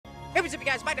Hey, what's up, you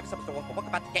guys? My name is Sora.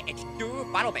 Welcome back to Get Into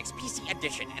Battle Mix PC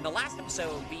Edition. In the last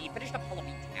episode, we finished up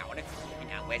Halloween Town, and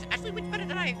now which actually went better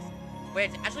than I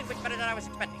was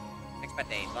expecting.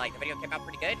 Like, the video came out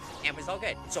pretty good, and was all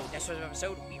good. So, next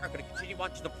episode, we are going to continue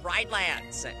on to the Pride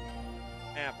Lands.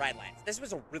 Pride Lands. This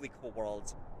was a really cool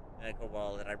world. And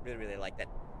I really liked it.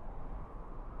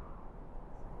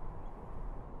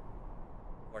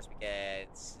 Of course, we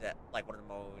get, like, one of the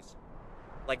most,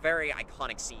 like, very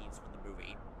iconic scenes from the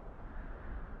movie.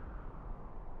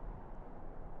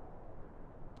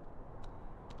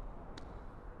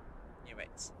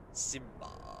 Anyways, Simba.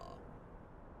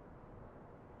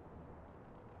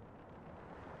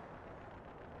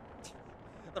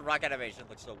 The rock animation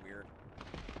looks so weird.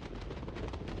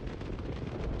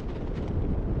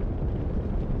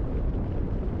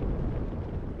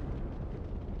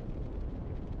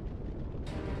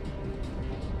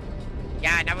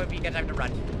 Yeah, now would be a good time to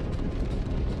run.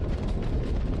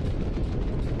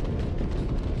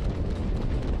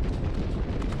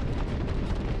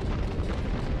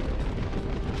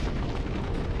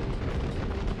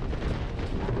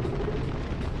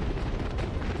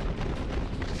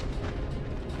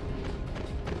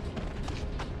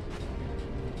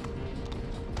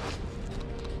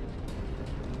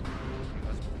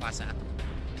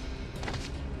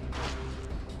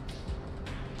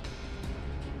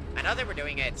 I know they were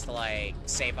doing it to, like,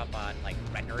 save up on, like,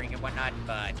 rendering and whatnot,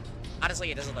 but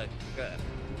honestly, it doesn't look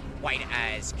quite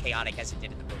as chaotic as it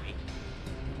did in the movie.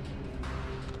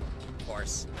 Of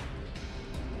course.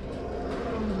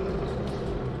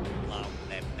 Long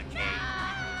live the king.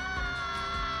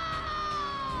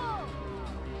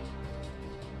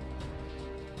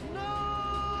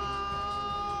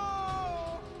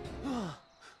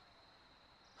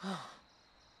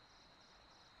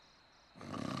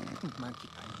 Monkey.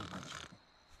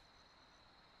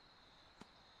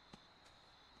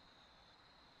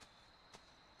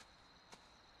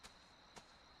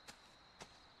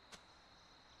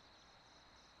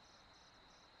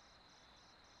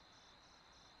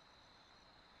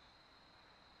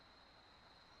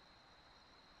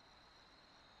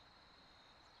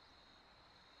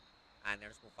 And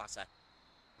there's Mufasa.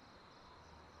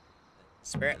 The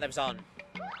spirit lives on.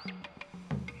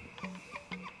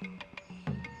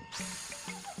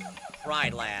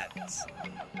 Pride Lands.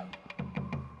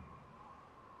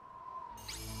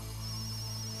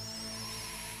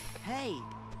 Hey,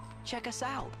 check us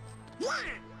out.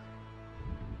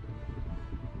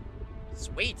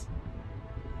 Sweet.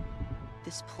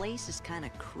 This place is kind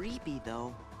of creepy,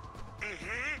 though.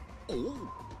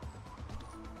 Oh.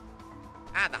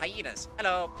 Ah, the hyenas.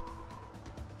 Hello.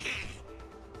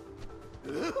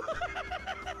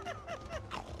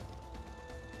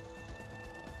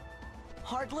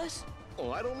 Heartless?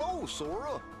 Oh, I don't know,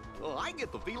 Sora. I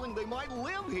get the feeling they might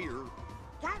live here.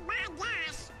 Don't mind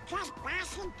us.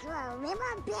 Trespassing through a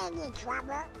river being in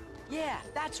trouble. Yeah,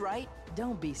 that's right.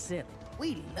 Don't be silly.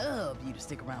 We'd love you to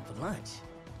stick around for lunch.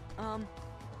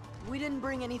 We didn't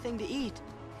bring anything to eat.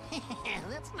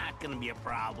 That's not gonna be a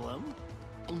problem.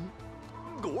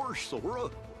 Gosh, Sora.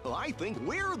 I think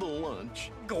we're the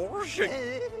lunch. Gosh.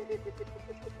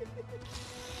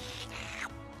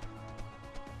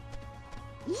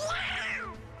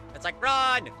 It's like,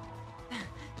 run!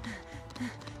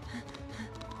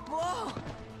 Whoa!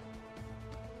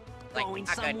 Like, Going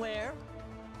not good. somewhere?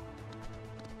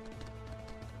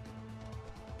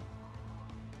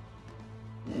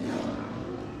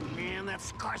 Man, that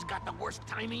Scar's got the worst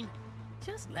timing.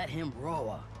 Just let him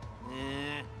roar.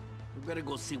 We better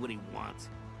go see what he wants.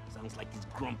 Sounds like he's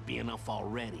grumpy enough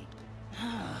already.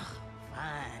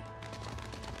 Fine.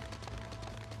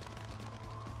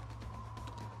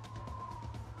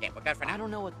 Okay, we're good for now. I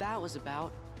don't know what that was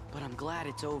about, but I'm glad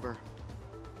it's over.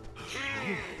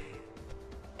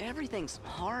 Everything's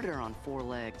harder on four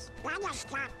legs. Better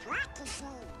start practicing.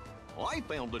 I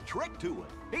found a trick to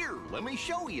it. Here, let me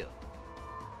show you.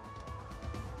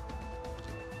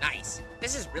 Nice.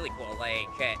 This is really cool. Like,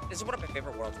 this is one of my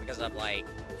favorite worlds because of, like,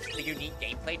 the unique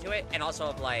gameplay to it, and also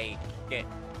of, like,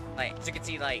 as you can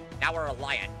see, like, now we're a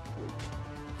lion.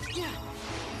 Yeah.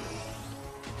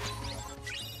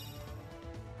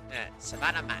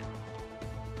 Savannah Man.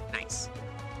 Nice.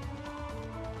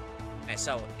 Okay,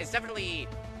 so, it's definitely...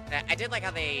 I did like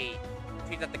how they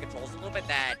treated the controls a little bit,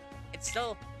 that it's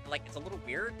still, like, it's a little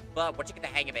weird, but once you get the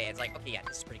hang of it, it's like, okay, yeah,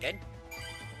 this is pretty good.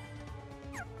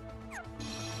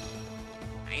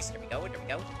 Nice, there we go, there we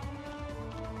go.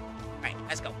 Alright,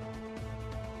 let's go.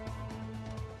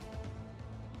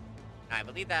 I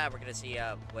believe that we're gonna see,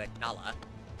 with Nala.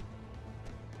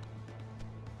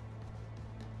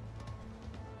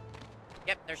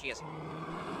 Yep, there she is.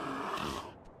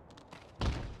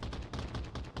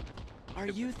 Are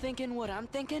you thinking what I'm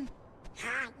thinking?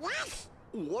 Yes?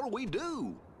 What do we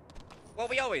do? Well,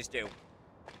 we always do.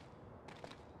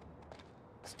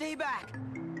 Stay back!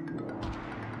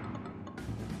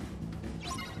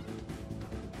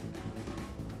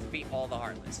 Beat all the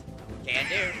Heartless. Can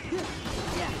do.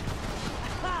 Yeah.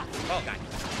 Oh, God.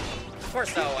 Of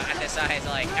course, though, at this size,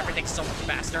 like, everything's so much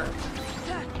faster.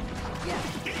 Yeah.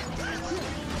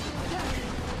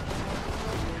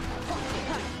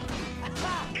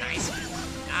 Nice.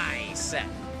 Nice.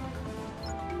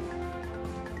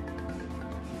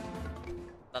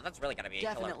 So that's really gonna be a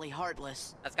Definitely killer.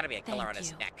 heartless. That's gonna be a killer Thank on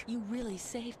his you. neck. You really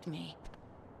saved me.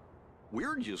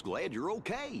 We're just glad you're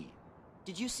okay.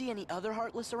 Did you see any other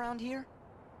heartless around here?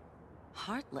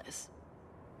 Heartless?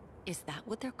 Is that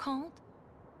what they're called?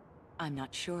 I'm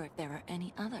not sure if there are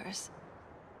any others.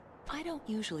 I don't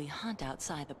usually hunt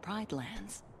outside the Pride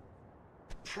Lands.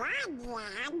 Pride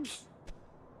Lands?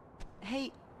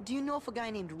 Hey, do you know if a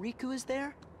guy named Riku is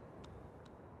there?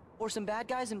 Or some bad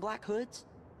guys in black hoods?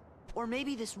 Or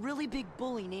maybe this really big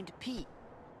bully named Pete?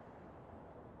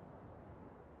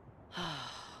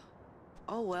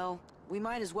 Oh well, we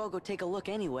might as well go take a look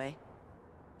anyway.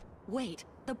 Wait,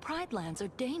 the Pride Lands are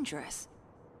dangerous.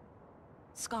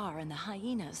 Scar and the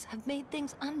hyenas have made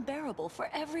things unbearable for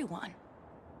everyone.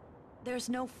 There's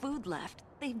no food left.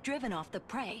 They've driven off the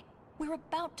prey. We're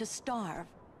about to starve.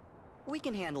 We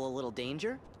can handle a little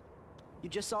danger. You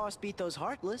just saw us beat those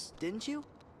heartless, didn't you?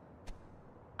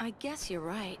 I guess you're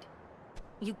right.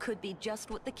 You could be just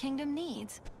what the kingdom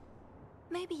needs.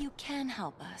 Maybe you can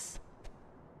help us.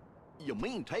 You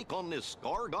mean take on this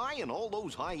Scar guy and all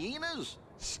those hyenas?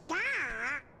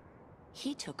 Star?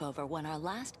 He took over when our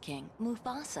last king,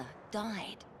 Mufasa,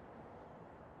 died.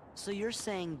 So you're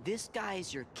saying this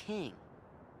guy's your king?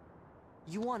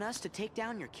 You want us to take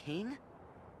down your king?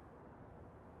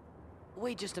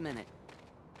 Wait just a minute.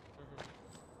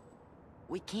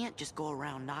 We can't just go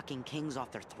around knocking kings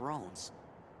off their thrones.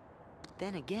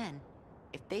 Then again,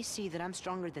 if they see that I'm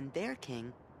stronger than their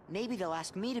king, maybe they'll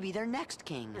ask me to be their next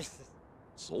king.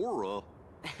 Sora.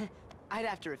 I'd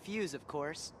have to refuse, of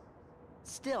course.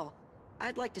 Still,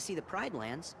 I'd like to see the Pride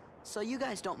Lands, so you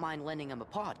guys don't mind lending them a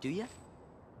paw, do you?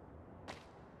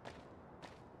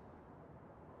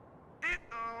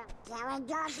 Uh-oh, there it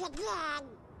goes again.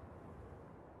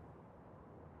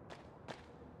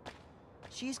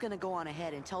 She's gonna go on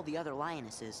ahead and tell the other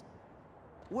lionesses.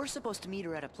 We're supposed to meet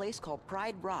her at a place called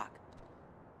Pride Rock.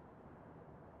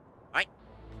 Right?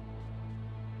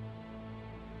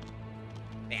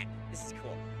 Man, this is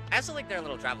cool. I also like their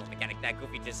little travel mechanic that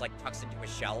Goofy just like tucks into a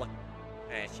shell.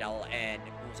 And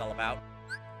moves all about.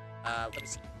 Let me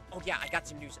see. Oh yeah, I got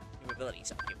some new abilities.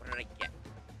 Okay, what did I get?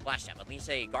 Flash Tap. At least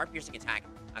a guard piercing attack.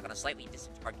 I'm gonna slightly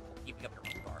distance target while keeping up your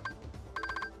own guard.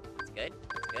 That's good.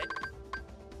 That's good.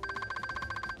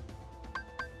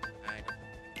 And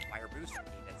fire boost.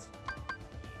 Okay, that's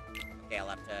okay. I'll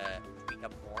have to tweak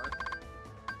up more.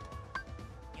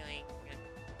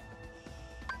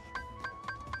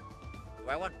 Do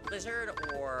I want Blizzard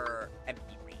or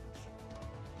MP range?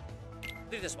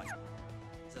 Do this way.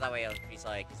 So that way it'll increase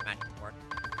like his magic more.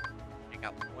 I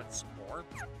got once more.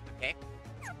 Okay.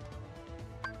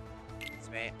 This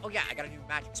way. Oh yeah, I got a new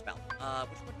magic spell.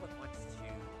 Which one do I want to?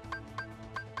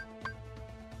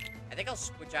 I think I'll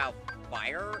switch out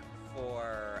fire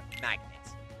for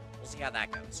magnets. We'll see how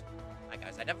that goes. Alright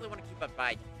guys, I definitely want to keep up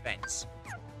my defense.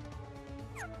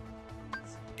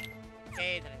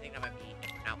 Okay, then I think that might be it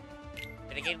for now.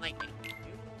 Did I gain like anything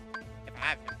new? If I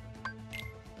have him.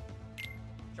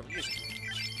 Sure, we'll use it.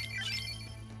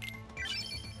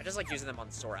 I just like using them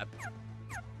on Sora.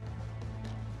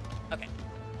 Okay,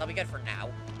 that'll be good for now.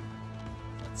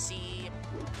 Let's see.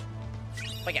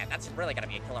 But yeah, that's really gonna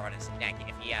be a killer on his neck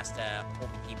if he has to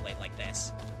hold the keyblade like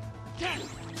this.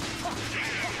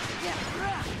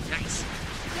 Nice.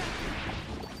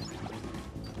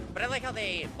 But I like how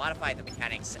they modify the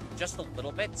mechanics just a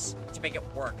little bit to make it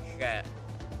work.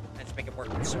 And to make it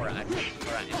work with Sora in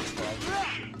this world.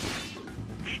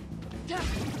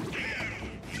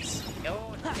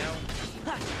 No, no.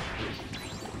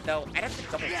 Though, I'd have to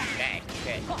double check.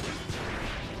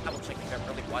 Double check if there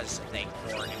really was something,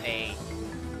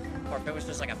 or if it was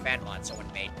just like a fan mod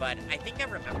someone made. But I think I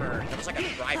remember there was like a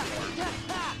drive form.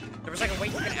 There was like a way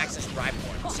you can access drive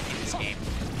forms in this game.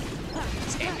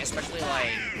 Especially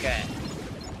like,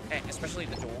 especially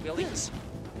the dual wieldings.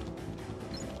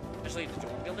 Especially the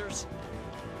dual wielders.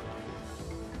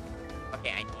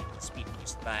 Okay, I need the speed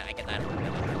boost, but I get that.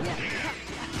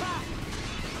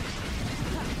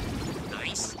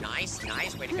 Nice, nice,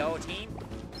 nice. Way to go, team.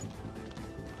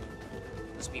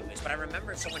 The speed boost. But I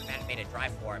remember someone had made a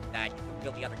drive form that you could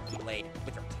wield the other keyblade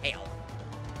with your tail.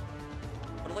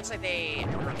 But it looks like they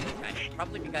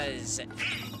probably because the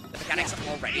mechanics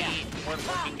already weren't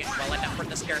working well enough for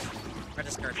this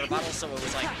character model, so it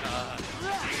was like,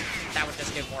 that would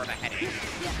just give more of a headache.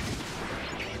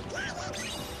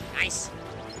 Nice.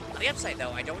 On the upside,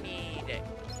 though, I don't need...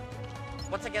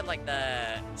 Once I get, like,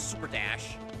 the super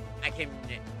dash, I can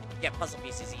get puzzle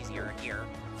pieces easier here.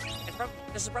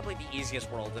 This is probably the easiest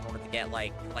world in order to get,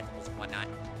 like, collectibles and whatnot.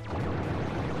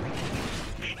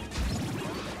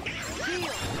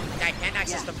 Yeah, I can't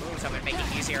access the moves, so I'm gonna make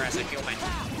it easier as a human.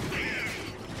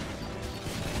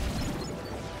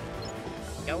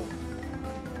 Go.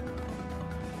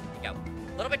 Go.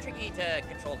 A little bit tricky to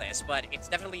control this, but it's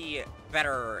definitely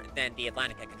better than the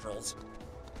Atlantica controls.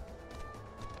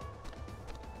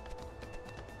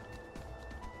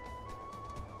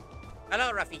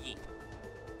 Hello, Rafiki.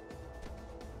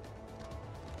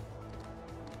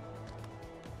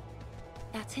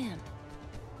 That's him.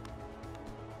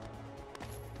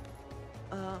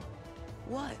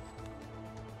 What?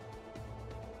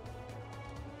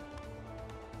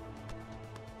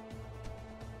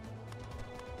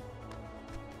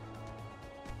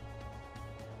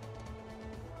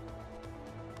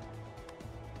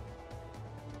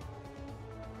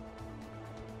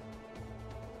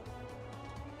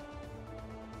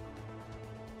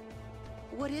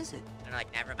 What is it? They're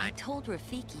like, never I mind. told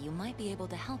Rafiki you might be able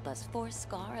to help us force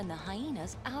Scar and the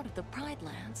hyenas out of the Pride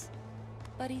Lands.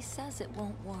 But he says it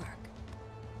won't work.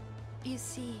 You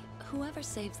see, whoever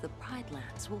saves the Pride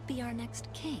Lands will be our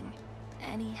next king,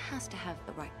 and he has to have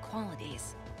the right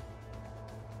qualities.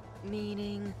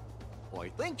 Meaning? I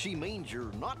think she means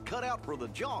you're not cut out for the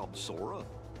job, Sora.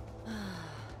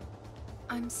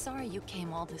 I'm sorry you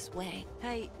came all this way.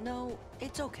 Hey, no,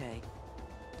 it's okay.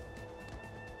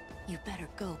 You better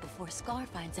go before Scar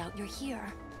finds out you're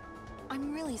here.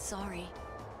 I'm really sorry.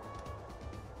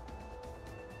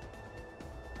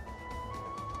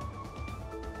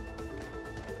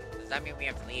 Does that mean we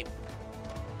have to leave?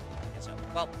 Guess so.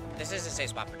 Well, this is a safe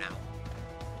spot for now.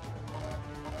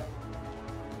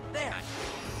 There!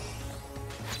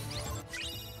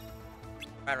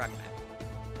 Right, rock that.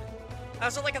 I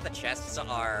also like how the chests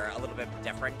are a little bit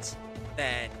different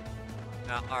than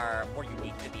are more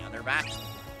unique than the other maps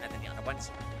and than the other ones.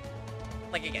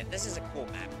 Like again, this is a cool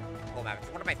map. Cool map.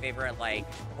 It's one of my favorite like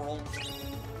world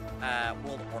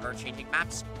order changing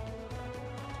maps.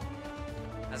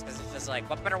 That's because it's just like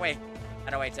what better way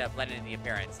to blend in the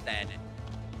appearance than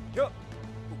Ooh,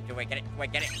 do I get it? Do I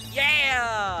get it?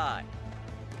 Yeah!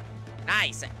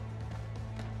 Nice. I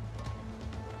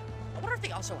wonder if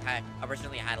they also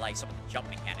originally had like some of the jump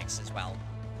mechanics as well.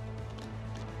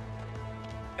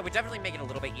 It would definitely make it a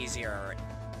little bit easier,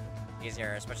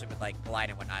 especially with like glide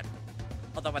and whatnot.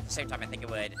 Although at the same time, I think it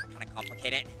would kind of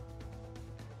complicate it.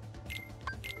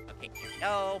 Okay, here we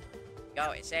go.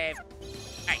 Go, it's saved.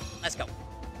 All right, let's go.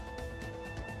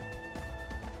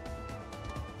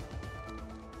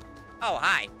 Oh,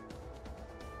 hi.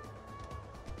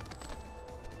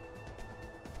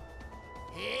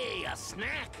 Hey, a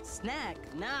snack? Snack?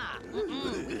 Nah.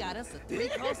 We got us a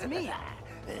three-course meal.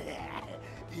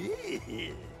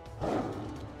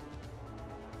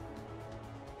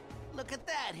 Look at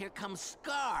that. Here comes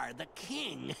Scar, the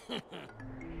king.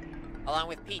 Along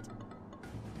with Pete.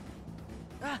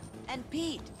 Ah, and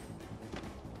Pete!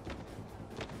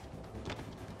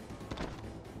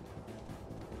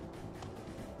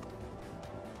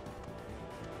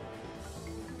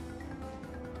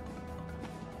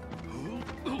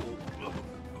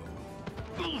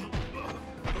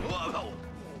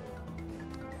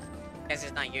 Guess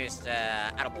it's not used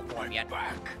edible form yet.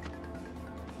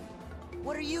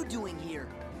 What are you doing here?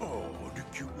 Oh, the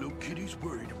cute little kitty's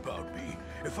worried about me.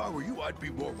 If I were you, I'd be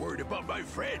more worried about my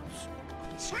friends.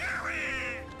 Sora!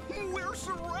 We're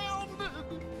surrounded!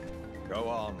 Go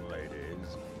on,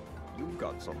 ladies. You've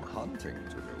got some hunting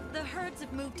to do. The herds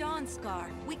have moved on, Scar.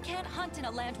 We can't hunt in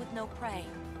a land with no prey.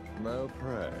 No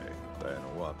prey. Then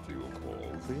what do you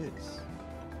call this?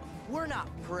 We're not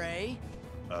prey.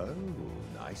 Oh,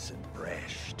 nice and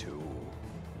fresh, too.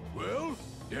 Well,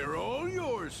 they're all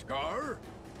yours, Scar.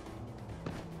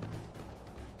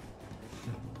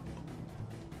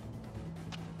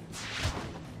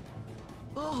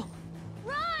 Oh!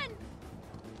 Run!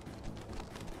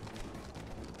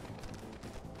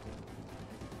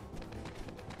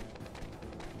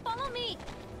 Follow me!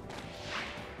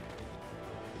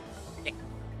 Okay.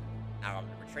 Now I'm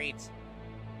gonna retreat.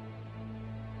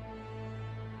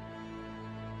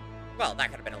 Well, that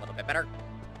could have been a little bit better.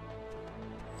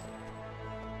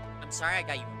 I'm sorry I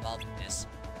got you involved in this.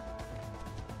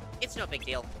 It's no big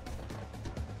deal.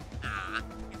 Ah,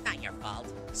 it's not your fault.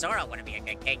 Sora wouldn't be a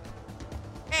good king.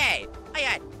 Hey, I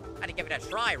had to give it a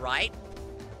try, right?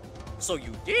 So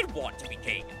you did want to be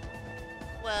king?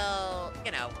 Well,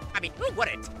 you know, I mean, who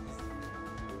wouldn't?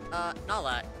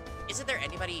 Nala, isn't there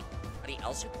anybody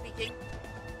else who could be king?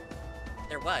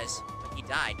 There was, but he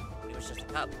died when he was just a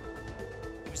cub.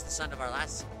 He was the son of our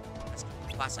last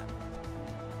king, Mufasa.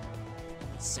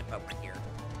 Simba right here.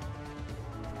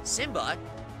 Simba?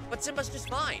 But Simba's just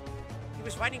fine. He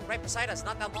was riding right beside us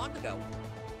not that long ago.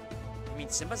 You mean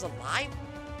Simba's alive?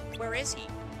 Where is he?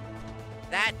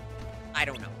 That, I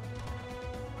don't know.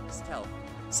 Still,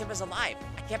 Simba's alive.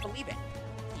 I can't believe it.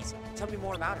 Please, tell me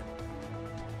more about him.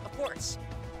 Of course.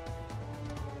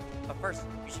 But first,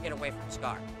 we should get away from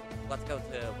Scar. Let's go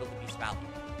to Wildebeest Valley.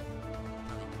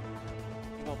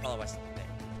 He won't follow us there.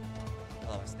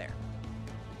 Follow us there.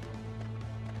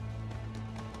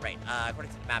 Right,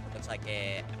 according to the map, it looks like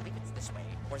I believe it's this way.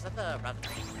 Or is that the route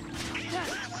that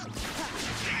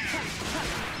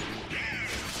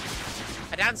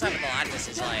the downside of a lot of this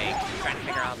is, like, trying to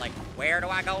figure out, like, where do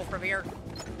I go from here?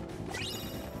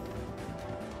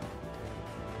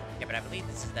 Yeah, but I believe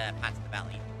this is the path to the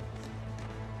valley.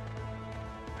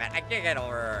 Man, I can get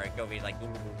over and go be like,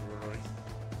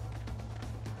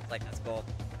 like, that's cool.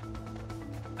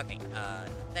 Okay,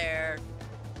 there.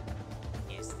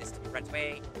 Is this the right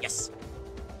way? Yes.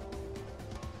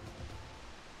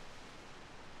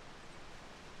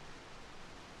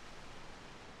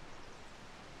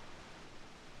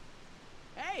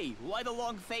 Hey, why the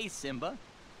long face, Simba?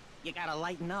 You gotta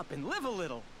lighten up and live a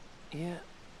little. Yeah.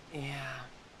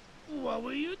 What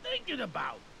were you thinking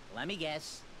about? Let me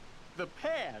guess. The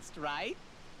past, right?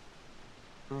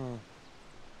 Hakuna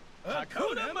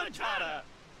Matata!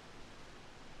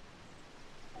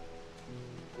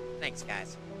 Thanks,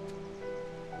 guys.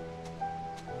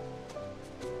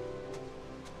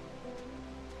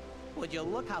 Would you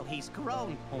look how he's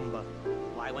grown, Pumbaa?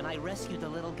 Why, when I rescued the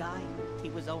little guy, he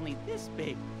was only this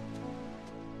big.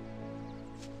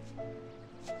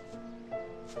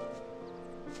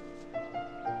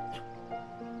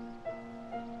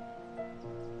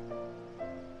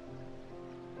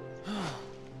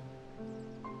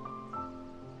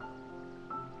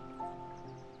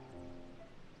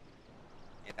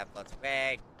 Yeah, that floats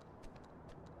away.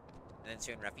 And then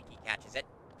soon Rafiki catches it.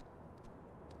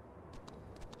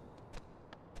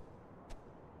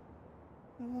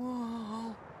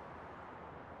 Whoa.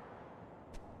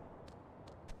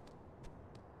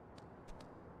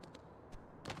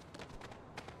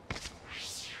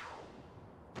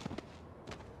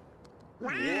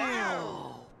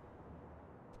 Wow!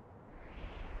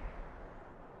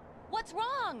 What's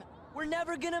wrong? We're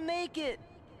never gonna make it.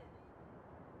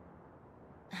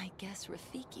 I guess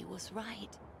Rafiki was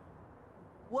right.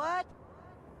 What?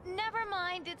 Never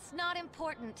mind, it's not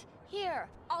important. Here,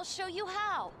 I'll show you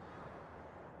how.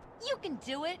 You can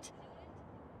do it.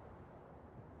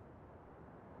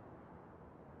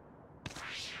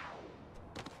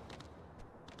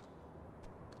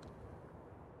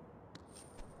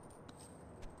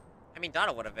 I mean,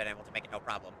 Donald would have been able to make it no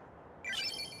problem.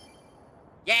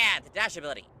 Yeah, the dash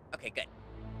ability. Okay, good.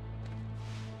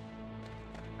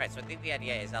 Right, so I think the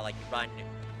idea is that, like, you run,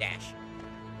 dash.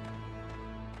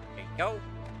 There you go.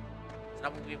 So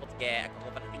now we'll be able to get a couple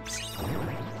of other things.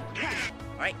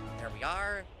 Alright, there we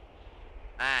are.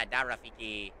 Ah, now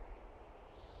Rafiki.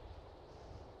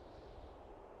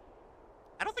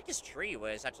 I don't think this tree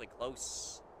was actually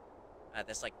close.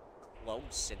 This, like,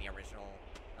 close in the original,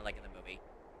 like, in the movie.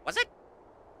 Was it?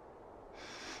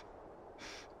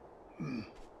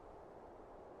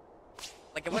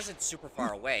 Like, it wasn't super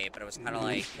far away, but it was kind of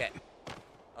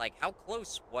like, how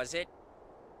close was it?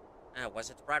 Was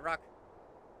it to Pride Rock?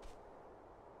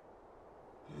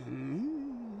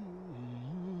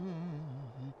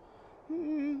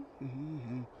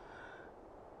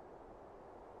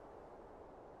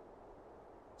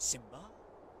 Simba?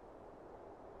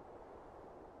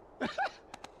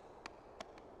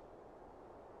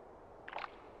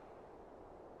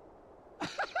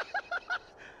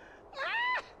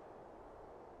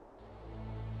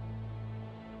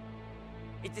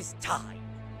 It is time.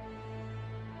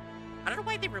 I don't know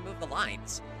why they removed the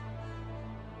lines.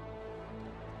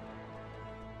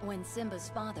 When Simba's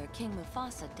father, King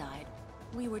Mufasa, died,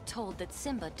 we were told that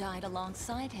Simba died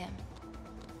alongside him.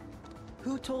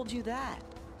 Who told you that?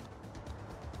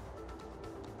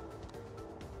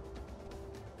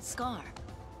 Scar.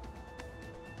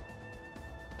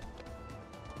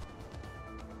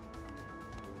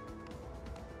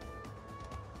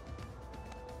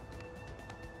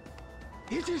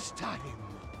 It is time.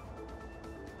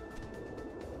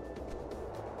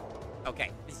 Okay.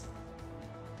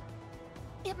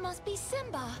 It must be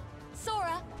Simba.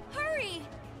 Sora, hurry!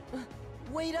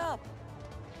 Wait up!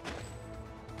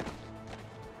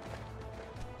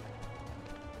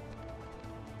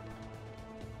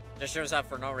 Just shows up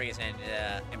for no reason,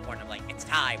 important, like, it's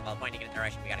time, while pointing in a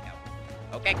direction we gotta go.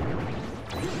 Okay.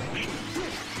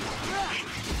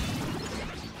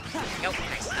 Go,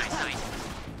 nice, nice, nice.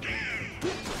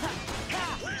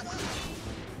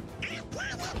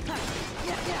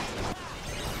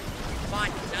 Come on,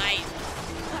 nice.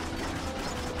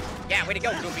 Yeah, way to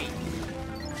go, Goofy.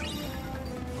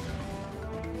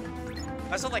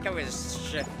 I also like how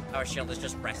our shield is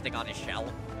just resting on his shell.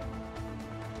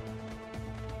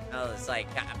 Oh, it's like,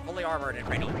 I'm fully armored and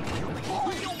ready.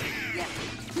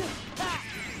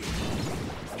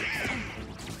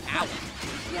 Ow.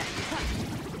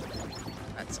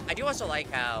 I do also like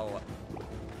how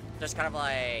there's kind of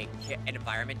like an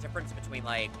environment difference between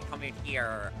like coming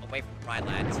here away from the Pride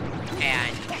Lands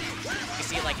and you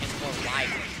see like it's more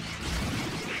lively.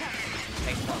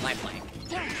 It's more lively.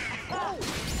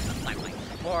 Not lively.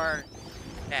 More,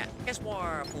 yeah, I guess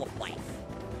more full of life.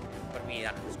 Would be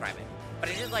how to describe it. But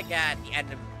it is like at the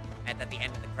end of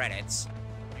the credits,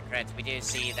 we do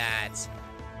see that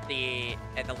the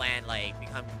land like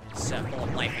becomes full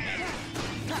of life again,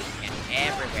 and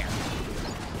everywhere.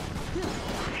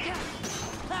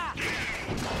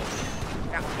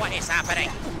 Now, what is happening?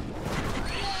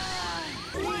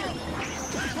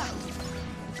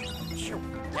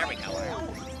 There we go.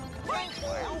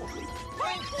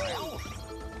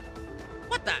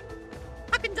 What the?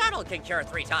 How can Donald can cure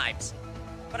 3 times?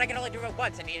 But I can only do it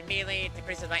once, and it immediately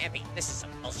decreases my MP. This is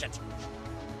some bullshit.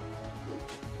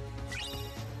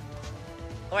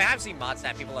 Though I have seen mods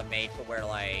that people have made for where,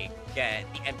 like, the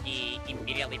MP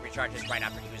immediately recharges right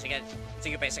after using it. So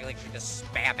you basically can just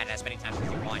spam it as many times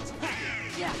as you want.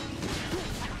 Yeah.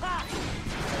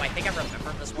 Oh, I think I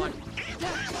remember this one.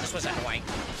 This was annoying.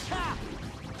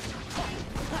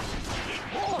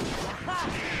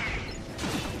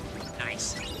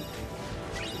 Nice.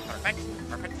 Perfect.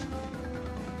 Perfect.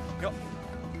 Go.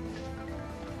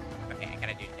 Okay, I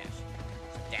gotta do dash.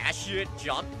 So dash it,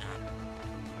 jump.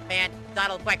 Man,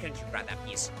 Donald, why couldn't you grab that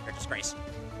piece? You're a disgrace.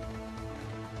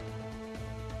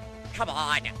 Come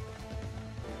on.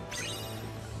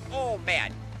 Oh,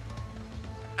 man.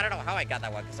 I don't know how I got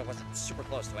that one because I wasn't super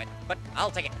close to it, but I'll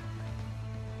take it.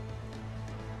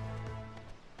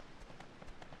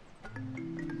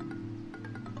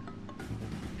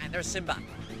 And there's Simba.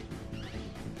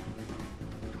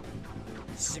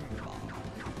 Simba.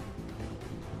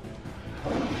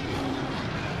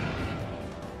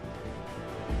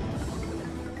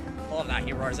 I love that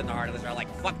he roars in the heart of this. They're like,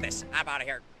 fuck this, I'm out of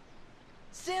here.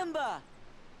 Simba!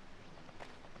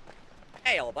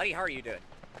 Hey, old buddy, how are you doing?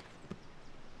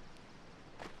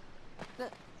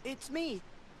 It's me,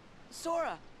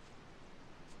 Sora.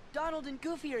 Donald and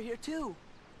Goofy are here too.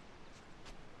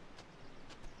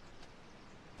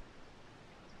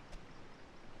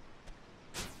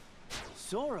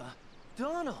 Sora?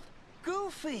 Donald?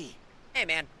 Goofy? Hey,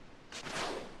 man.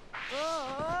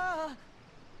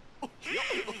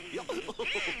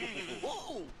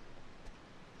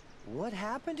 What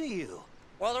happened to you?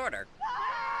 World order.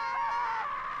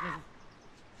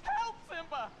 Help,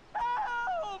 Simba!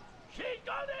 Help! She's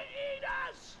gonna eat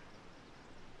us!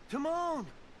 Timon!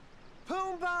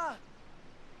 Pumbaa!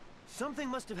 Something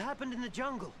must have happened in the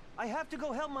jungle. I have to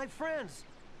go help my friends.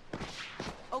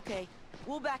 Okay,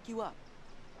 we'll back you up.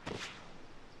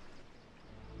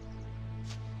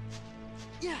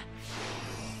 Yeah.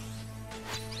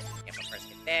 If I first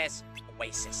get this,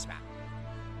 oasis map.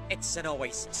 It's an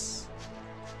oasis.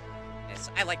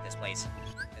 I like this place.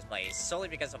 Solely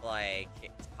because of like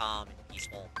it's calm and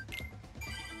peaceful.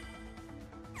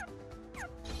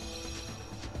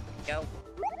 Go.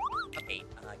 Okay,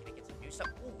 can I get some new stuff?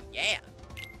 Ooh, yeah.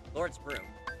 Lord's Broom.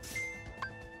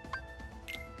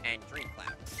 And Dream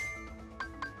Cloud.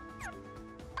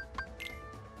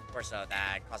 Of course,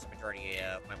 that costs the majority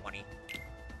of my money.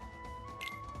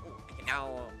 Ooh, I can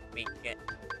now make it. I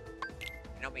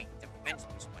can now make defense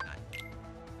boost and whatnot.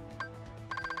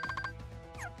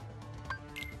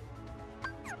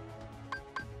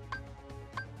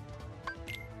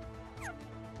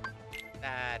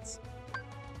 That's...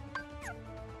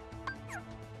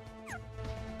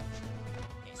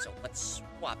 Okay, so let's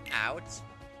swap out.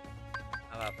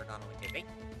 How about for Donald and Goofy?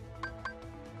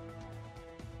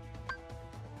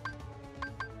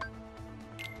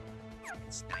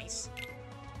 It's nice.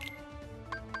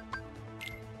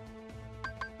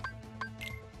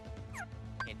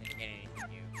 Okay, didn't get anything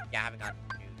new. Yeah, I haven't gotten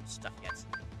new stuff yet.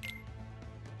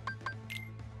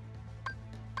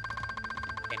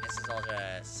 Okay, this is all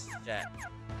just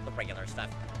the regular stuff.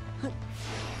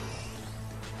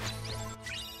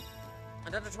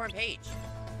 Another torn page.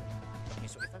 Okay,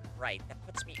 so if I'm right, that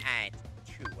puts me at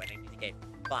 2, and I need to get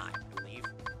 5, I believe.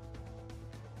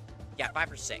 Yeah,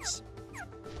 5 or 6.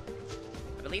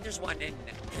 I believe there's one in...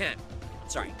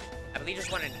 sorry. I believe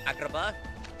there's one in Agrabah.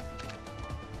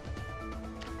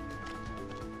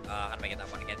 How do I get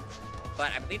that one again?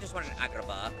 But I believe there's one in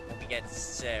Agrabah when we get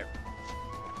to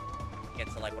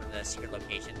like one of the secret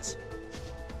locations.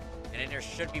 And then there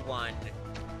should be one...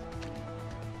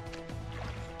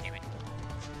 Damn it.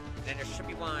 And then there should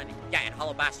be one... Yeah, in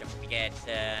Hollow Bastion when we get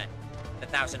the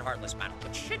 1,000 Heartless battle,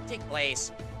 which should take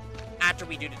place after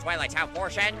we do the Twilight Town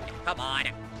portion. Come on.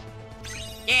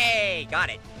 Yay! Got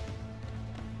it.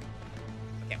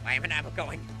 Okay, why am I not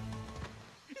going?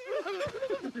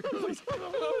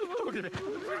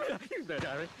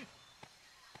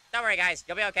 Don't worry, guys.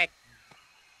 You'll be okay.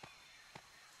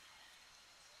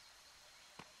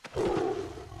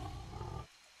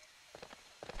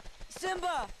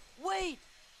 Simba! Wait!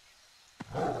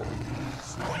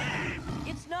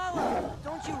 It's Nala!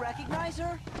 Don't you recognize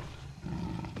her?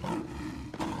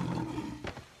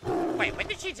 Wait, when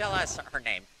did she tell us her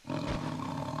name?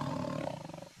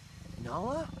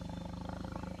 Nala?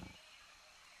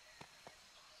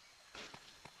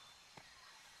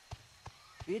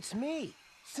 It's me,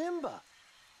 Simba.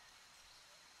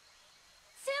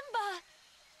 Simba!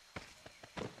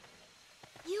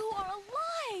 You are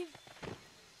alive!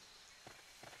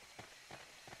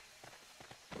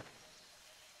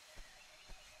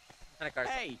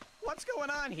 Hey, what's going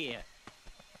on here?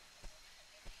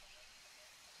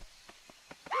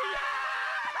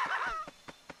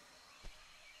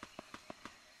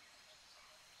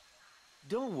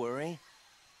 Don't worry.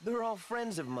 They're all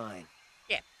friends of mine.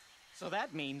 Yeah. So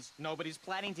that means nobody's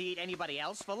planning to eat anybody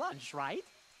else for lunch, right?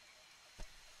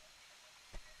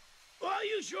 Are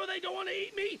you sure they don't want to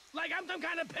eat me? Like I'm some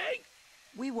kind of pig?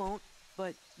 We won't,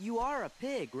 but you are a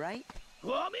pig, right?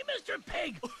 Call me Mr.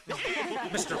 Pig!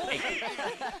 Mr. Pig.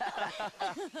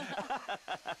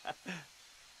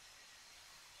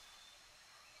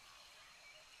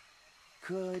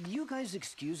 Could you guys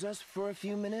excuse us for a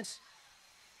few minutes?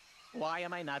 Why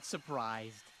am I not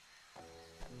surprised?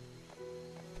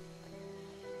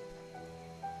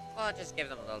 Well, just give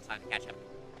them a little time to catch up.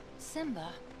 Simba,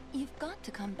 you've got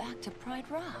to come back to Pride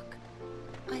Rock.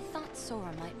 I thought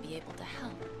Sora might be able to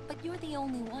help, but you're the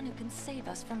only one who can save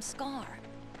us from Scar.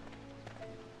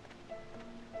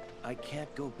 I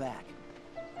can't go back.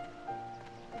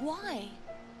 Why?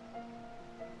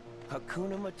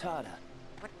 Hakuna Matata.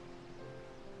 What?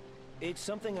 It's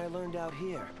something I learned out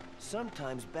here.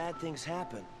 Sometimes bad things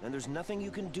happen, and there's nothing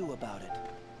you can do about it.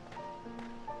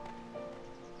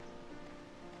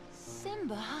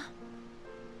 Simba?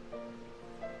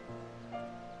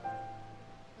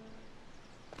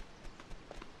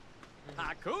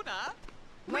 Hakuna?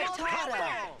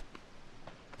 Matata!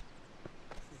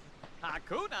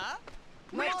 Hakuna?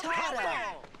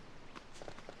 Matata!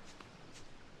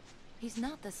 He's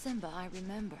not the Simba I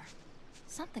remember.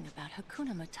 Something about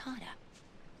Hakuna Matata.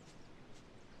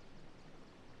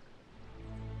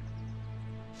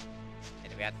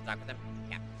 And do we have to talk with them?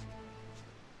 Yeah.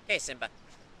 Okay, Simba.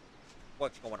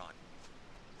 What's going on?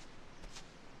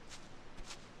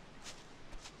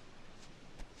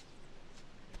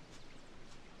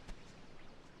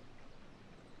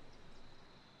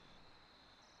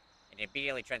 And it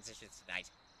immediately transitions to night.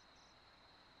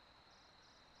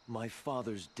 My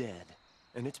father's dead,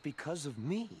 and it's because of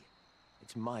me.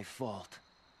 It's my fault.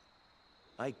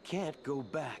 I can't go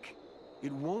back.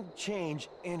 It won't change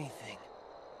anything.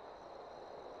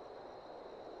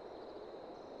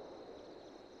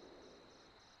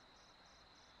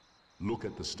 Look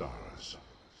at the stars.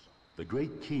 The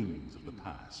great kings of the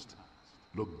past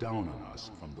look down on us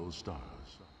from those stars.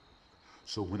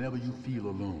 So whenever you feel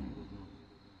alone,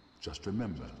 just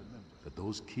remember that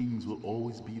those kings will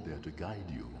always be there to guide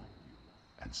you.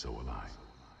 And so will I.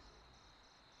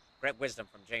 Great wisdom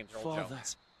from James Earl Father,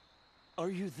 Jones. are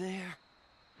you there?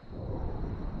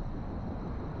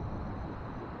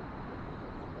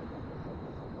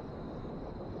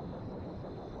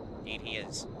 Indeed he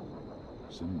is.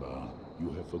 Simba,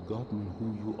 you have forgotten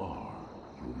who you are.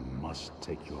 You must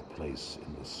take your place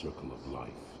in the circle of life.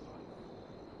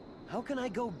 How can I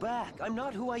go back? I'm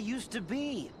not who I used to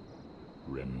be.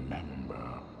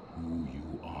 Remember who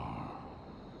you are.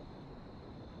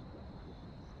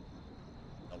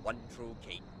 The one true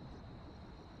king.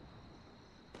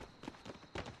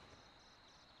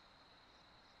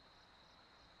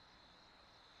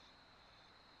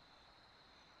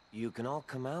 You can all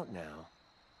come out now.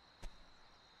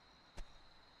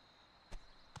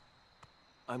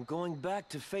 I'm going back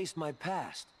to face my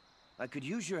past. I could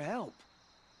use your help.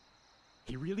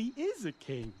 He really is a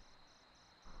king.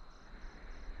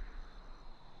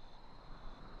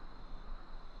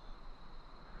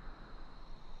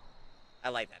 I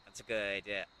like that. That's a good,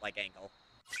 like, angle.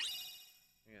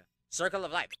 Yeah. Circle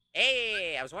of Life.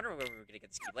 Hey! I was wondering when we were gonna get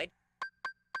this Keyblade.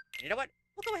 And you know what?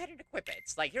 We'll go ahead and equip it.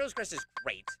 It's like, Hero's Crest is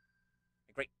great.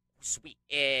 Great. Sweet.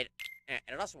 And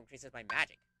it also increases my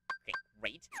magic. Okay,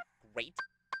 great. Great.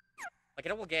 Like, I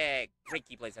know we'll get great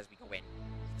Keyblades as we go in.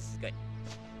 This is good.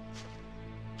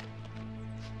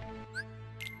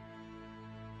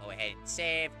 Go ahead and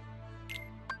save.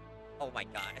 Oh my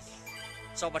gosh.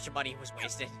 So much money was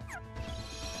wasted.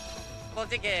 Well, I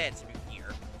did get some new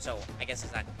gear, so I guess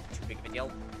it's not too big of a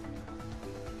deal.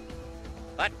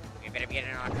 But we better be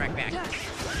getting on track back.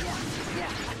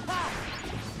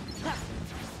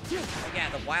 Oh yeah,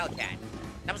 the Wildcat.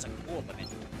 That was a cool limit.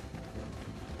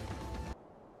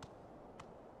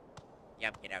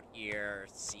 Yep, get out here,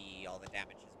 see all the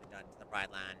damage has been done to the Pride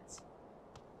Lands.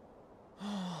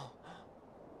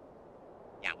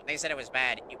 Yeah, when they said it was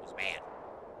bad, it was bad.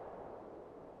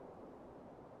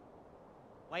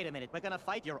 Wait a minute, we're gonna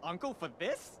fight your uncle for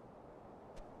this?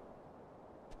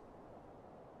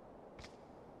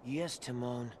 Yes,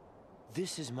 Timon.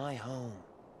 This is my home.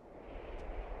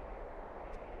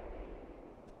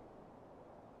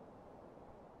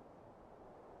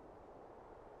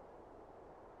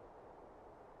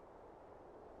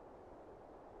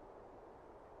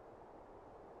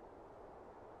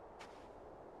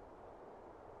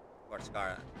 Or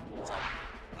Scar.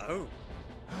 Oh.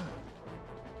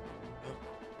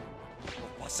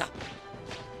 What's up?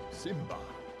 Simba,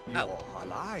 you're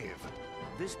alive.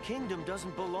 This kingdom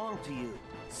doesn't belong to you.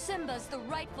 Simba's the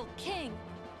rightful king.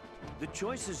 The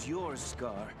choice is yours,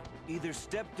 Scar. Either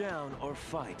step down or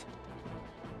fight.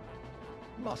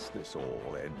 Must this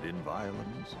all end in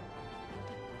violence?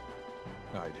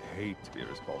 I'd hate to be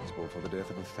responsible for the death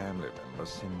of a family member,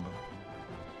 Simba.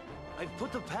 I've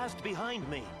put the past behind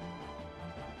me.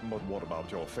 But what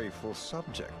about your faithful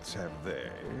subjects? Have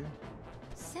they?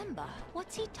 Simba,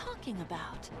 what's he talking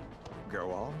about?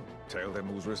 Go on. Tell them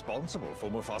who's responsible for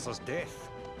Mufasa's death.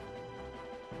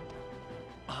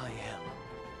 I am.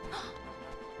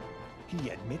 He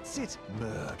admits it,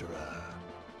 murderer.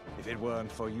 If it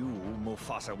weren't for you,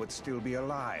 Mufasa would still be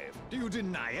alive. Do you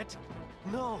deny it?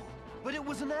 No, but it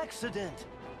was an accident.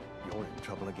 You're in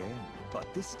trouble again.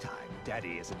 But this time,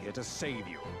 Daddy isn't here to save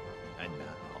you. And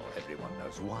now everyone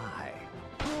knows why.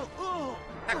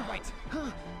 Not quite.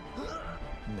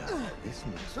 Now, this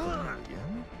looks familiar.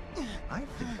 I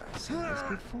think I've seen this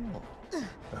before.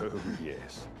 Oh,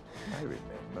 yes. I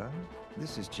remember.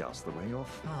 This is just the way your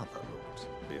father looked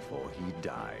before he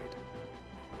died.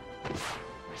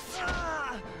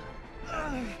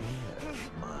 Here's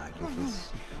my little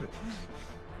secret.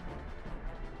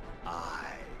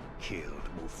 I killed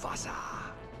Mufasa.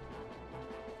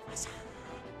 It's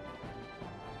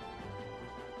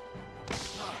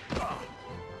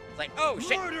like, oh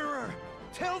shit! Murderer!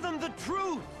 Tell them the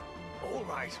truth! All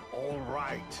right, all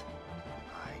right.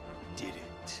 I did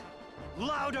it.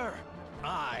 Louder!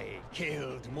 I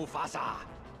killed Mufasa.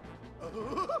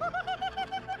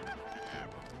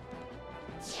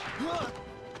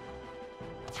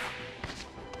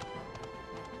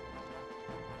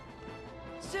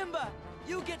 Simba,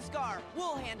 you get Scar.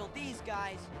 We'll handle these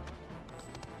guys.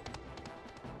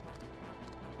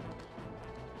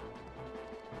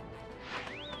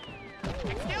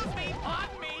 Excuse me,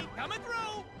 pardon me, coming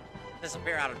through!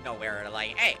 Disappear out of nowhere and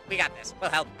like, hey, we got this.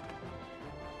 We'll help.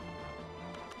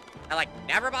 I like,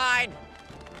 never mind.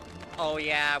 Oh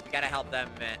yeah, we gotta help them.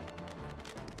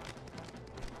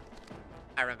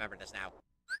 I remember this now.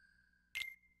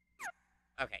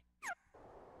 Okay.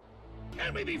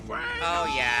 Can we be friends?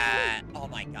 Oh yeah. Oh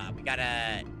my god, we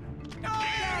gotta.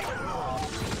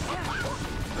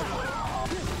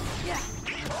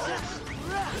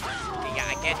 Yeah,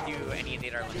 I can't do any of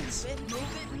the other ones.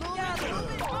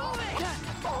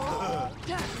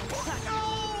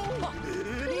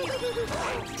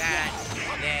 That,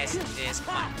 this,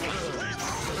 come on.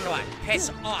 Come on,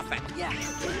 piss off it.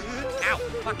 Ow,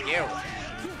 fuck you.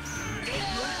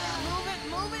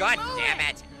 God damn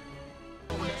it.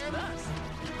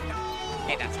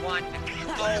 Okay, that's one.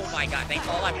 Oh my god, they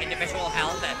all have individual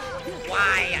health.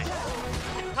 Why?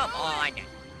 Come on.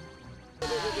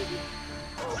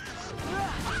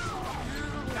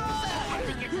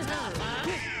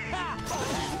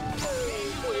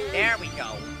 There we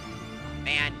go.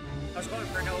 Man, I was going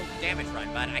for no damage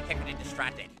run, but I kept getting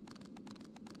distracted.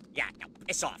 Yeah, no,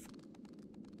 piss off.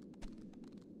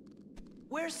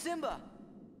 Where's Simba?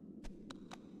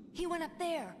 He went up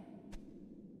there.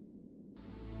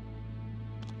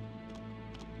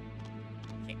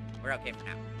 We're okay for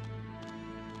now.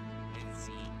 Let's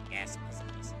see. Yes,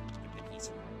 please. Give me the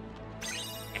piece.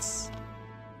 Yes.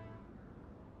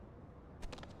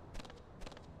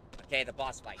 Okay, the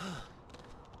boss fight.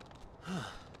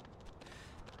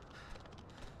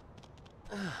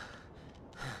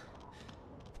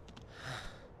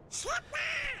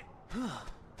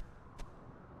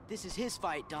 This is his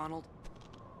fight, Donald.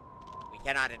 We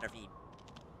cannot intervene.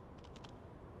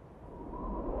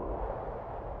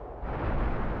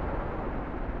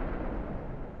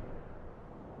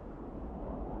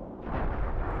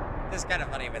 This is kind of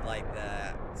funny with like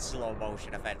the slow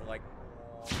motion effect. Like,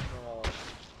 oh,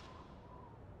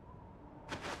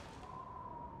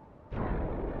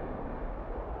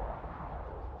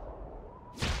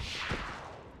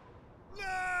 No!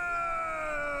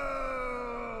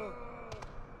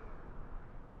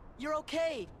 You're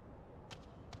okay.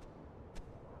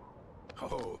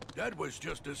 Oh, that was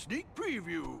just a sneak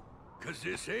preview. 'Cause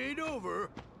this ain't over.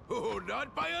 Oh,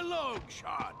 not by a long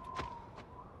shot.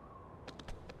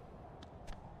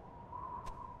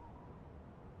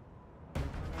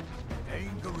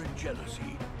 Anger and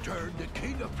jealousy turned the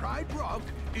king of Pride Rock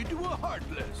into a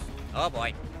Heartless. Oh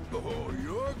boy. Oh,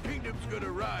 your kingdom's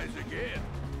gonna rise again.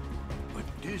 But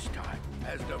this time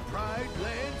as the Pride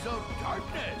Lands of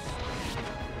Darkness.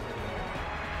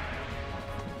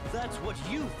 That's what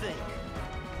you think.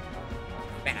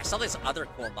 Man, I saw this other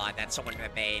cool mod that someone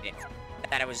had made.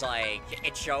 That it was like,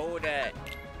 it showed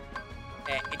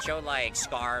like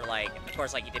Scar, like, of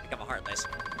course, like he did become a Heartless,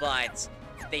 but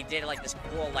they did like this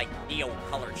cool like neo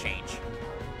color change.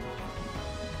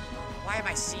 Why am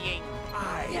I seeing?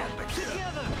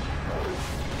 Together.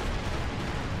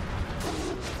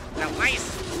 Now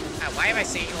why am I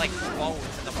seeing like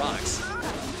bones in the rocks?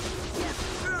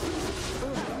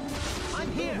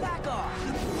 I'm here. Back off.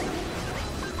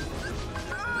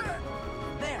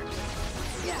 There.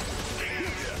 Yeah.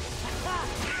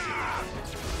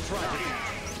 Try it.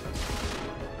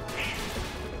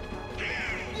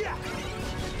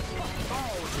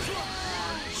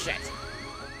 Shit.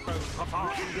 For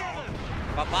far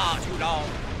too long.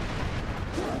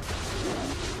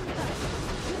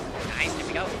 Nice, there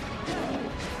we go.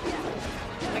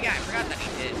 Oh yeah, I forgot that he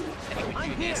would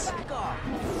do this. Back off.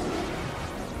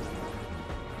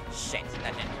 Shit,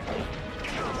 that didn't.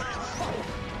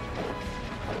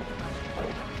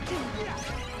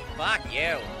 Fuck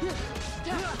you.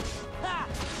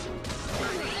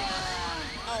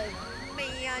 Oh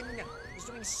man, he's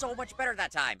doing so much better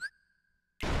that time.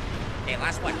 Okay,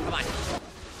 last one, come on. Come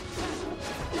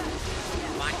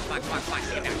on.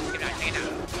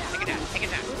 Take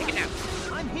it down.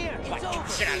 I'm here. Come on, get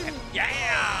the shit out of him.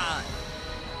 Yeah!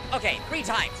 Okay, three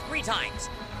times.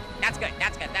 That's good.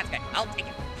 I'll take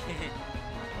it.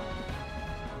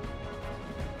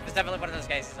 It's definitely one of those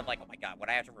cases I'm like, oh my god, would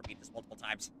I have to repeat this multiple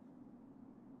times?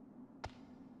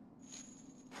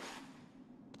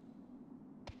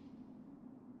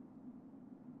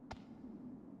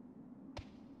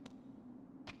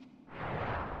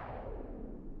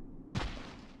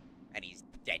 And he's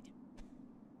dead.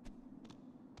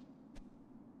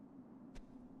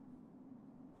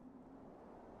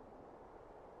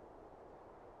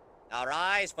 Now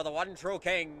rise for the one true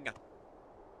king.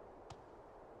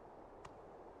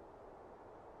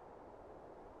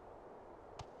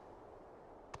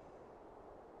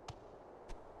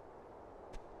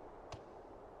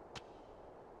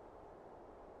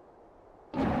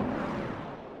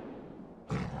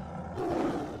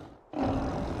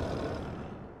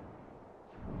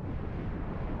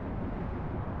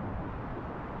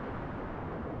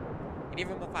 And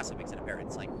even Mufasa makes an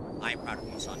appearance, like, I am proud of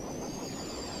you, son.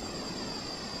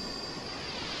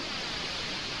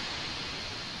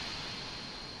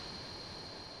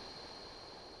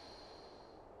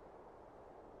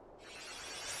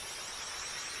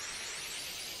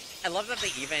 I love that they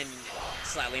even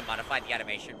slightly modified the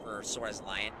animation for Sora's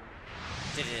lion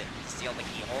to steal the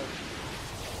keyhole.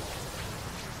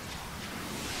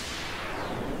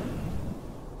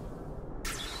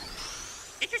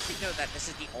 Interesting to know that this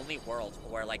is the only world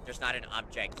where, like, there's not an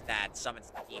object that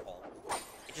summons the keyhole.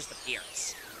 It just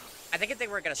appears. I think if they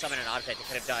were gonna summon an object, they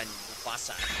could have done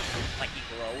Mufasa. Like, he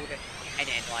glowed, and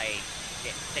then, like,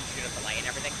 then shoot up the light and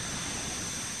everything.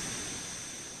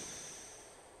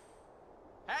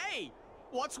 Hey,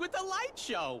 what's with the light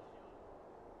show?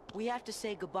 We have to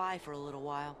say goodbye for a little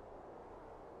while.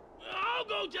 I'll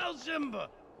go tell Simba.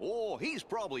 Oh, he's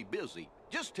probably busy.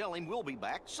 Just tell him we'll be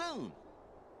back soon.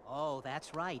 Oh,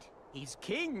 that's right. He's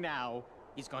king now.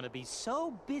 He's gonna be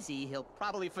so busy, he'll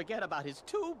probably forget about his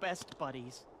two best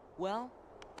buddies. Well,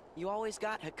 you always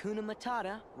got Hakuna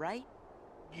Matata, right?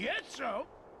 Yes, so.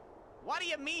 What do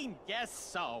you mean, guess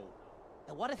so?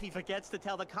 And what if he forgets to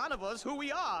tell the carnivores who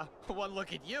we are? One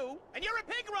look at you, and you're a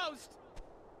pig roast!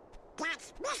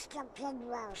 That's Mr. Pig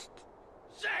Roast.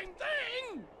 Same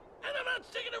thing! And I'm not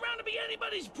sticking around to be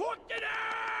anybody's pork dinner!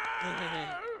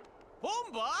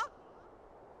 Pumbaa?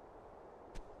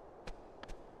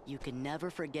 You can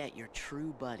never forget your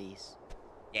true buddies.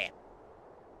 Yeah.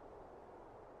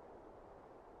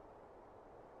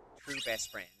 True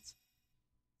best friends.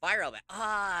 Fire element.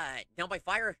 Now my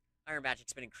fire iron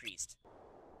magic's been increased.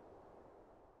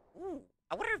 Ooh.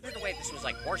 I wonder if in a way this was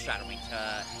like foreshadowing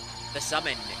to the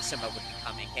summon Simba would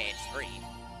become in KH3.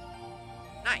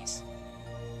 Nice.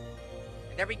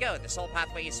 And there we go. The soul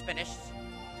pathway is finished.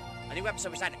 A new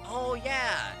episode was added. Oh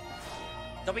yeah.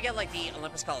 Don't we get like the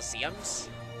Olympus Coliseums?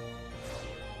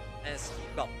 As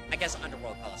well, I guess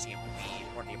Underworld Coliseum would be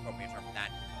more the appropriate term for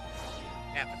that.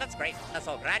 Yeah, but that's great. That's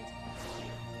all grand.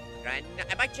 Grand.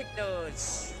 I might check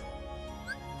those.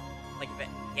 Like a bit.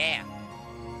 Yeah.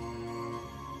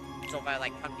 So if I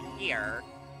like come here,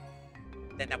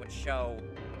 then that would show.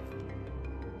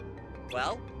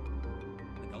 Well,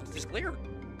 the coast is clear.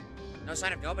 No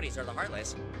sign of nobodies or the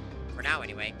Heartless. For now,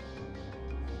 anyway.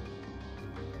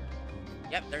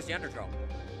 Yep, there's the Underdrome.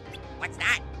 What's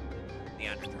that? The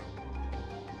Underdrome.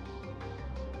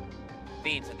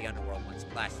 Fiends of the Underworld once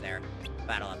clashed there,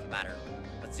 battle after battle.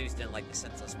 But Zeus didn't like the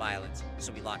senseless violence,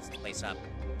 so he locked the place up.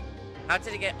 How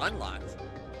did it get unlocked?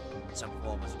 Some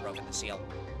fool must have broken the seal.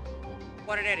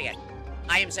 What an idiot.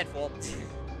 I am said fool.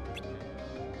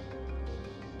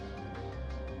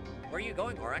 Where are you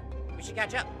going, Oran? We should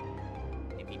catch up.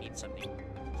 If you need something to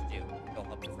do, go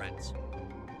help your friends.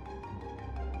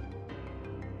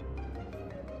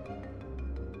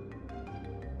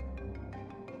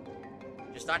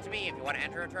 Just talk to me if you want to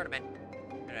enter a tournament.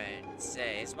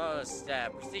 It's most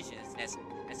prestigious as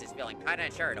it's feeling kind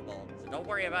of charitable, so don't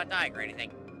worry about dying or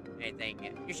anything.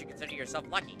 You should consider yourself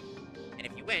lucky. And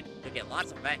if you win, you'll get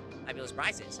lots of fabulous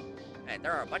prizes.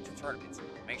 There are a bunch of tournaments.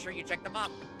 Make sure you check them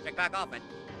off. Check back often.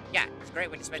 Yeah, it's a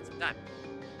great way to spend some time.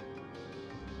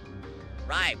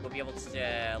 Right, we'll be able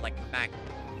to, like, come back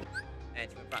and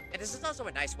to and from. And this is also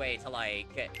a nice way to,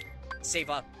 like, save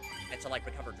up and to, like,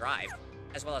 recover drive,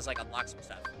 as well as, like, unlock some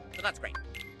stuff. So that's great.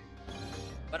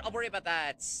 But I'll worry about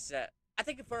that. I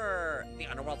think for the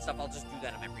Underworld stuff, I'll just do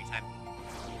that in my free time.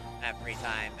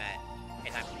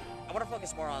 Anytime. I want to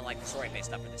focus more on, like, the story-based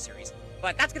stuff for this series.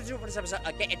 But that's going to do it for this episode.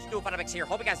 Again, it's New Funabix here.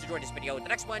 Hope you guys enjoyed this video. The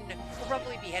next one, we'll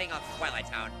probably be heading off to Twilight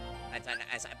Town. As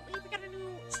I believe we got a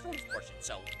new stories portion,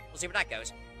 so we'll see where that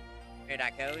goes.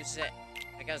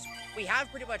 Because we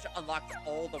have pretty much unlocked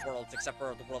all the worlds except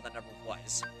for the world that never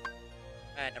was.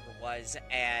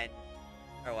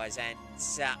 Though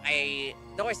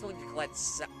I still need to collect,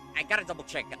 I gotta double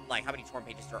check, like, how many torn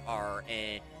pages there are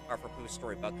for Pooh's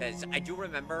storybook, because I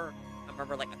remember,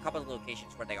 like, a couple of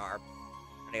locations where they are,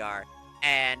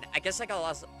 and I guess, like,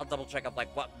 I'll double check of,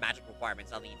 like, what magic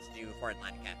requirements I'll need to do for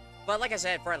Atlantica. But like I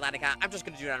said, for Atlantica, I'm just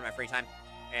gonna do that in my free time.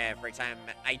 I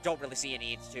don't really see a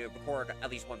need to record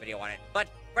at least one video on it. But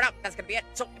for now, that's gonna be it.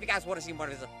 So if you guys want to see more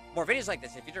videos like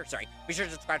this in the future, be sure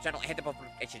to subscribe to the channel and hit the bell for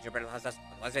notifications. Like a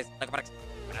button.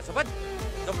 But that's so fun.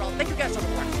 So overall, thank you guys so much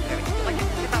for watching.